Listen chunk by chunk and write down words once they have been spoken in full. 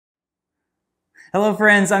Hello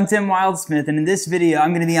friends, I'm Tim Wildsmith, and in this video I'm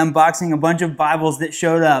going to be unboxing a bunch of Bibles that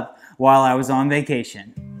showed up while I was on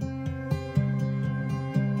vacation.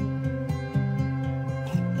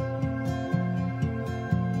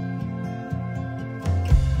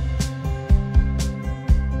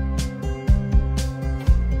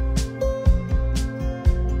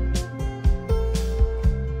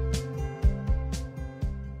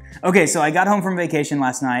 Okay, so I got home from vacation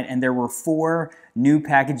last night and there were 4 new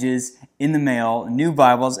packages in the mail, new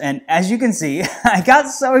Bibles, and as you can see, I got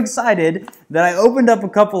so excited that I opened up a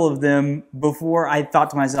couple of them before I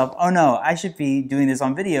thought to myself, oh no, I should be doing this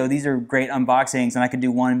on video. These are great unboxings and I could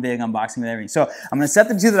do one big unboxing with everything. So I'm going to set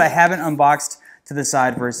the 2 that I haven't unboxed to the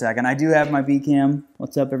side for a second. I do have my B-cam.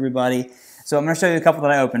 What's up, everybody? So I'm going to show you a couple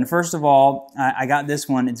that I opened. First of all, I got this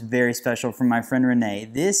one. It's very special from my friend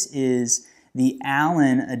Renee. This is the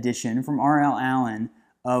Allen edition from R.L. Allen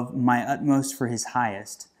of My Utmost for His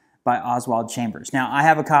Highest by Oswald Chambers. Now, I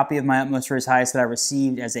have a copy of My Utmost for His Highest that I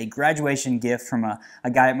received as a graduation gift from a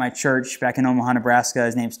guy at my church back in Omaha, Nebraska.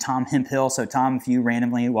 His name's Tom Hemphill. So Tom, if you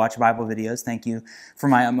randomly watch Bible videos, thank you for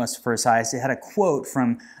My Utmost for His Highest. It had a quote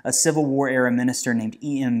from a Civil War era minister named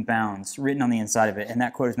E.M. Bounds written on the inside of it, and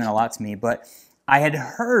that quote has meant a lot to me. But I had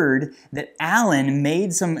heard that Allen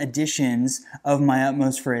made some editions of My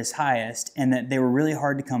Utmost for His Highest and that they were really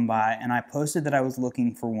hard to come by, and I posted that I was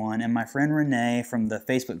looking for one, and my friend Renee from the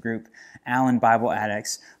Facebook group Allen Bible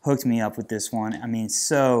Addicts hooked me up with this one. I mean,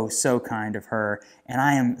 so kind of her, and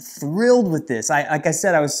I am thrilled with this. Like I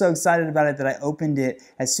said, I was so excited about it that I opened it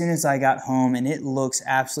as soon as I got home, and it looks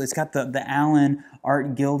absolutely, it's got the Allen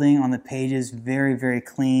art gilding on the pages, very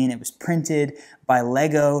clean. It was printed by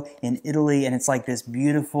Lego in Italy, and it's like this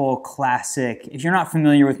beautiful classic. If you're not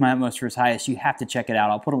familiar with My Utmost for His Highest, you have to check it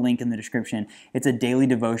out. I'll put a link in the description. It's a daily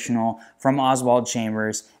devotional from Oswald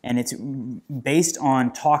Chambers, and it's based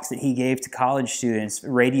on talks that he gave to college students,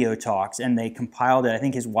 radio talks, and they compiled it. I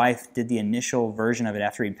think his wife did the initial version of it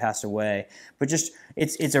after he passed away. But just,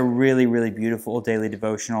 it's a really beautiful daily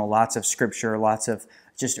devotional, lots of scripture, lots of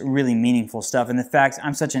just really meaningful stuff. And the fact,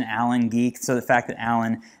 I'm such an Allen geek, so the fact that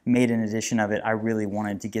Allen made an edition of it, I really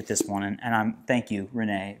wanted to get this one. And thank you,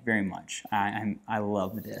 Renee, very much. I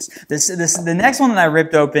love this. The next one that I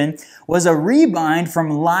ripped open was a rebind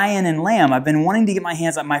from Lion and Lamb. I've been wanting to get my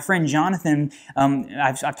hands on my friend Jonathan.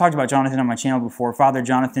 I've talked about Jonathan on my channel before. Father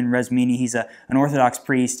Jonathan Resmini, he's an Orthodox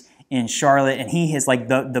priest in Charlotte, and he is like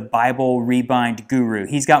the Bible rebind guru.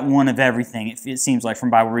 He's got one of everything, it seems like, from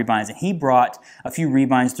Bible rebinds. And he brought a few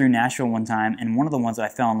rebinds through Nashville one time, and one of the ones that I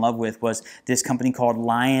fell in love with was this company called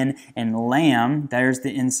Lion and Lamb. There's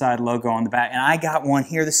the inside logo on the back. And I got one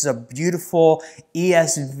here. This is a beautiful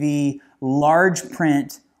ESV large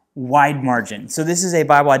print wide margin. So this is a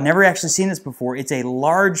Bible. I'd never actually seen this before. It's a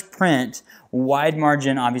large print, wide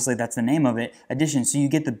margin, obviously that's the name of it, edition. So you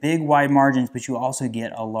get the big wide margins, but you also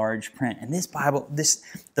get a large print. And this Bible,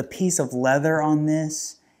 the piece of leather on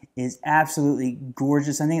this is absolutely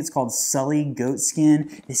gorgeous. I think it's called Sully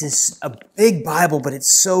goatskin. This is a big Bible, but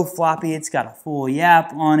it's so floppy. It's got a full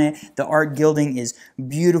yap on it. The art gilding is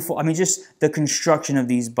beautiful. I mean, just the construction of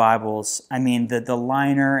these Bibles. I mean, the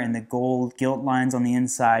liner and the gold gilt lines on the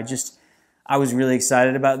inside, just, I was really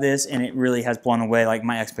excited about this, and it really has blown away like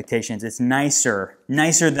my expectations. It's nicer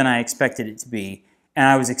than I expected it to be, and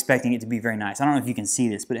I was expecting it to be very nice. I don't know if you can see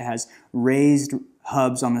this, but it has raised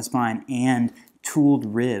hubs on the spine and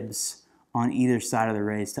tooled ribs on either side of the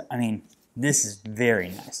raised. I mean, this is very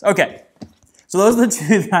nice. Okay, so those are the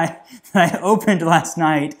 2 that I opened last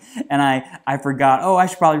night, and I forgot, oh, I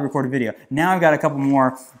should probably record a video. Now I've got a couple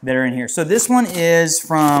more that are in here. So this one is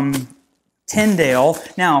from Tyndale.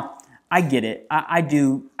 Now, I get it. I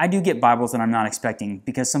do get Bibles that I'm not expecting,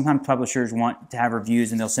 because sometimes publishers want to have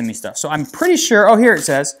reviews and they'll send me stuff. So I'm pretty sure, oh, here it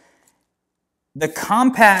says, the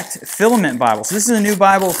Compact Filament Bible. So this is a new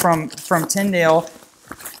Bible from Tyndale.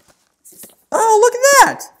 Oh, look at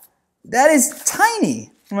that. That is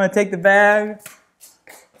tiny. I'm going to take the bag.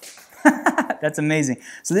 That's amazing.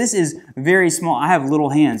 So this is very small. I have little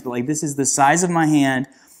hands, but like this is the size of my hand.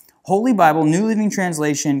 Holy Bible, New Living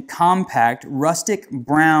Translation, compact, rustic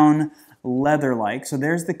brown, leather-like. So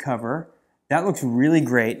there's the cover. That looks really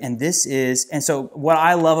great, and this is, and so what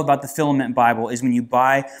I love about the Filament Bible is when you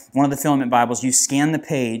buy one of the Filament Bibles, you scan the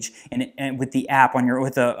page and with the app on your,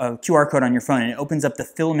 with a QR code on your phone, and it opens up the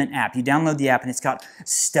Filament app. You download the app, and it's got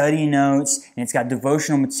study notes, and it's got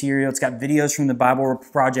devotional material, it's got videos from the Bible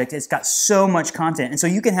Project, it's got so much content, and so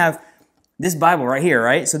you can have this Bible right here,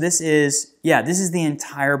 right? So this is, yeah, this is the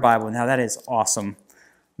entire Bible. Now that is awesome.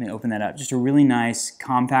 Let me open that up. Just a really nice,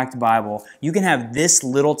 compact Bible. You can have this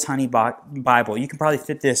little tiny Bible. You can probably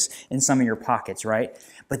fit this in some of your pockets, right?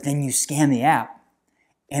 but then you scan the app,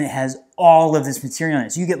 and it has all of this material in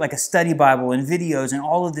it. So you get like a study Bible and videos and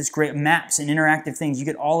all of this great maps and interactive things. You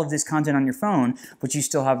get all of this content on your phone, but you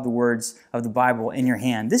still have the words of the Bible in your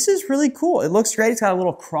hand. This is really cool. It looks great. It's got a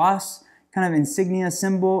little cross kind of insignia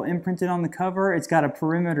symbol imprinted on the cover. It's got a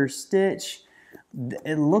perimeter stitch.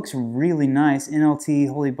 It looks really nice. NLT,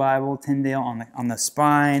 Holy Bible, Tyndale on the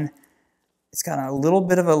spine. It's got a little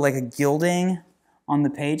bit of a gilding on the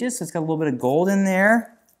pages, so it's got a little bit of gold in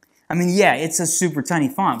there. I mean, yeah, it's a super tiny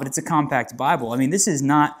font, but it's a compact Bible. I mean, this is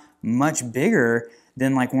not much bigger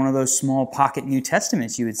than like one of those small pocket New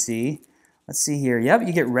Testaments you would see. Let's see here. Yep,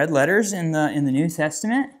 you get red letters in the New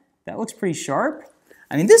Testament. That looks pretty sharp.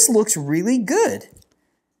 I mean, this looks really good.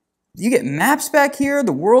 You get maps back here,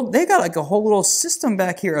 the world. They got like a whole little system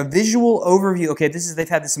back here, a visual overview. Okay, they've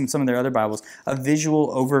had this in some of their other Bibles, a visual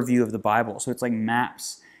overview of the Bible. So it's like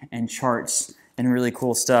maps and charts and really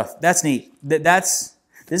cool stuff. That's neat. This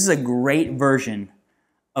is a great version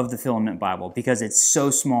of the Filament Bible because it's so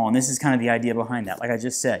small, and this is kind of the idea behind that. Like I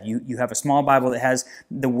just said, you have a small Bible that has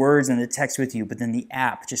the words and the text with you, but then the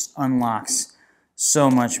app just unlocks so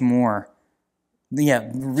much more. Yeah,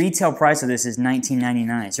 the retail price of this is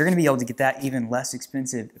 $19.99, so you're going to be able to get that even less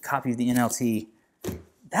expensive copy of the NLT.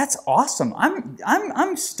 That's awesome.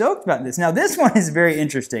 I'm stoked about this. Now this one is very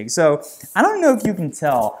interesting. So I don't know if you can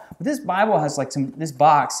tell, but this Bible has like this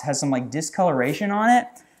box has some like discoloration on it.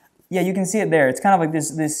 Yeah, you can see it there. It's kind of like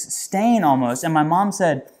this stain almost. And my mom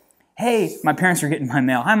said, hey, my parents are getting my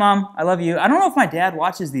mail. Hi Mom, I love you. I don't know if my dad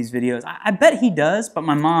watches these videos. I bet he does, but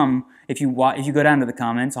my mom, if you go down to the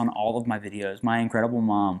comments on all of my videos, my incredible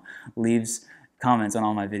mom leaves comments on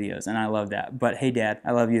all my videos, and I love that. But hey, Dad,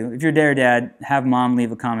 I love you. If you're there, Dad, have Mom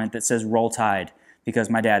leave a comment that says Roll Tide, because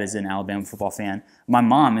my dad is an Alabama football fan. My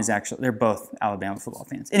mom is actually, they're both Alabama football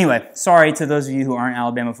fans. Anyway, sorry to those of you who aren't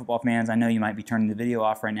Alabama football fans. I know you might be turning the video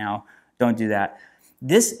off right now. Don't do that.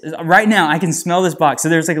 Right now, I can smell this box. So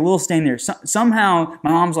there's like a little stain there. Somehow, my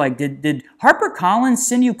mom's like, did HarperCollins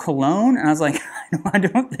send you cologne? And I was like, I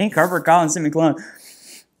don't think HarperCollins sent me cologne.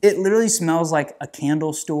 It literally smells like a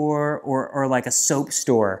candle store or like a soap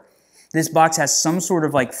store. This box has some sort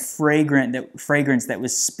of like fragrance that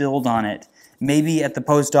was spilled on it. Maybe at the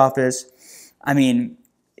post office. I mean,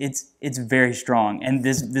 it's very strong. And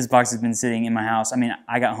this box has been sitting in my house. I mean,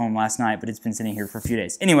 I got home last night, but it's been sitting here for a few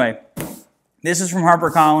days. Anyway, this is from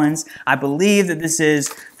HarperCollins. I believe that this is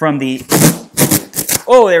from the,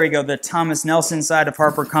 oh, there we go, the Thomas Nelson side of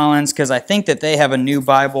HarperCollins, because I think that they have a new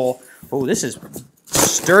Bible. Oh, this is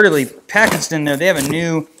sturdily packaged in there. They have a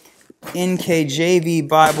new NKJV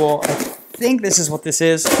Bible. I think this is what this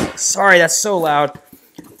is. Sorry, that's so loud.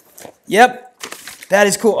 Yep, that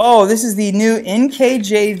is cool. Oh, this is the new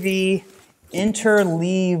NKJV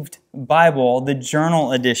Interleaved Bible, the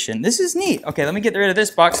journal edition. This is neat. Okay, let me get rid of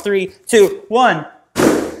this box. 3, 2, 1.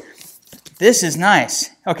 This is nice.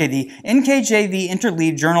 Okay, the NKJV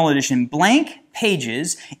Interleaved Journal Edition. Blank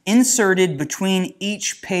pages inserted between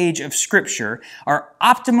each page of Scripture are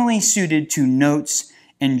optimally suited to notes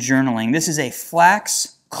and journaling. This is a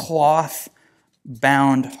flax cloth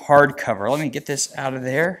bound hardcover. Let me get this out of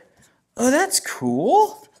there. Oh, that's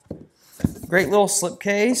cool. Great little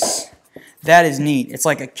slipcase. That is neat. It's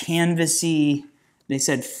like a canvasy, they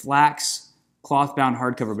said flax cloth-bound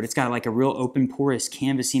hardcover, but it's got like a real open, porous,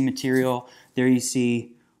 canvasy material. There you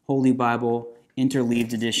see Holy Bible,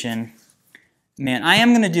 Interleaved Edition. Man, I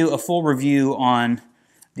am going to do a full review on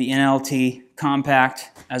the NLT Compact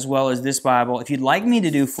as well as this Bible. If you'd like me to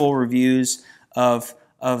do full reviews of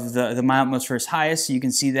the My Utmost for His Highest, so you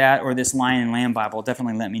can see that, or this Lion and Lamb Bible,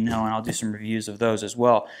 definitely let me know, and I'll do some reviews of those as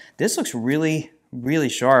well. This looks really, really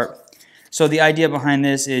sharp. So the idea behind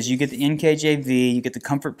this is you get the NKJV, you get the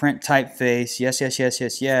comfort print typeface,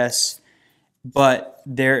 yes, but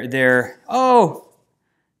oh,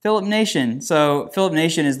 Philip Nation. So Philip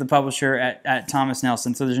Nation is the publisher at Thomas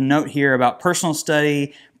Nelson. So there's a note here about personal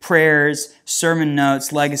study, prayers, sermon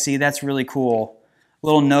notes, legacy. That's really cool. A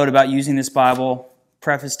little note about using this Bible,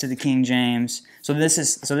 preface to the King James. So this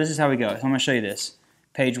is how we go. So I'm going to show you this.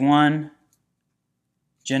 Page 1,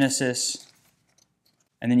 Genesis.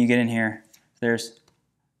 And then you get in here. There's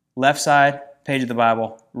left side, page of the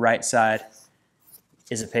Bible. Right side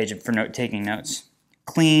is a page for taking notes.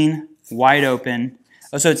 Clean, wide open.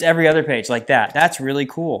 Oh, so it's every other page like that. That's really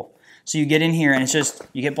cool. So you get in here and it's just,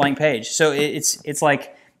 you get blank page. So it's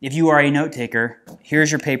like if you are a note taker,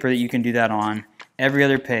 here's your paper that you can do that on. Every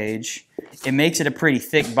other page. It makes it a pretty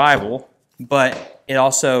thick Bible, but it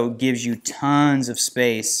also gives you tons of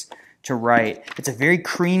space to write. It's a very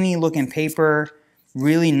creamy looking paper.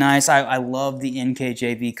 Really nice. I love the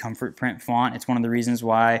NKJV Comfort Print font. It's one of the reasons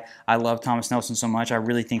why I love Thomas Nelson so much. I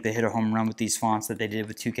really think they hit a home run with these fonts that they did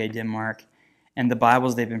with 2K Denmark. And the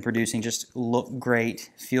Bibles they've been producing just look great,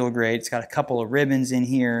 feel great. It's got a couple of ribbons in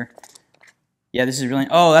here. Yeah, this is really,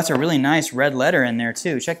 oh, that's a really nice red letter in there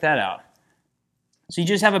too. Check that out. So you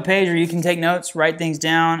just have a page where you can take notes, write things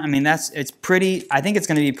down. I mean, it's pretty, I think it's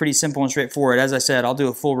going to be pretty simple and straightforward. As I said, I'll do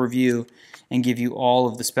a full review and give you all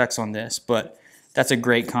of the specs on this, but that's a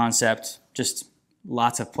great concept. Just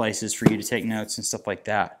lots of places for you to take notes and stuff like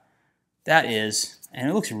that. That is, and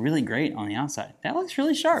it looks really great on the outside. That looks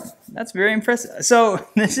really sharp. That's very impressive. So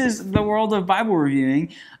this is the world of Bible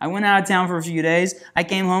reviewing. I went out of town for a few days. I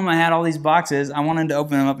came home, I had all these boxes. I wanted to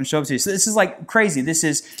open them up and show them to you. So this is like crazy. This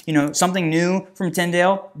is, you know, something new from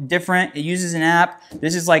Tyndale, different. It uses an app.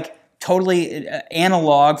 This is like totally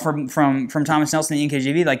analog from Thomas Nelson and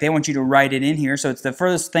NKJV. Like they want you to write it in here. So it's the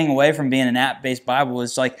furthest thing away from being an app-based Bible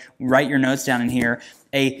is like write your notes down in here.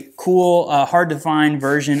 A cool, hard-to-find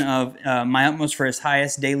version of My Utmost for His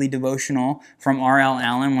Highest Daily Devotional from R.L.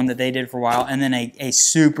 Allen, one that they did for a while, and then a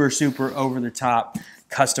super, super over-the-top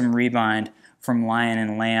custom rebind from Lion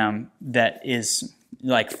and Lamb that is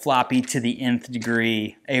like floppy to the nth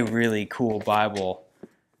degree, a really cool Bible.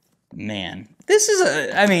 Man, this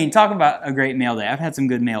is I mean, talk about a great mail day. I've had some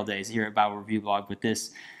good mail days here at Bible Review Blog, but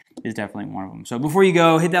this is definitely one of them. So before you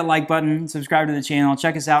go, hit that like button, subscribe to the channel,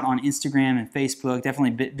 check us out on Instagram and Facebook.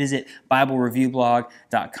 Definitely visit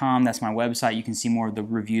BibleReviewBlog.com. That's my website. You can see more of the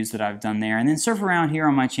reviews that I've done there. And then surf around here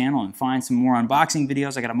on my channel and find some more unboxing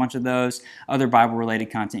videos. I got a bunch of those, other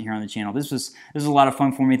Bible-related content here on the channel. This was a lot of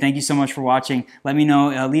fun for me. Thank you so much for watching. Let me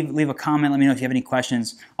know, leave a comment. Let me know if you have any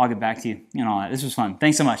questions. I'll get back to you and all that. This was fun.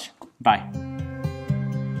 Thanks so much. Bye.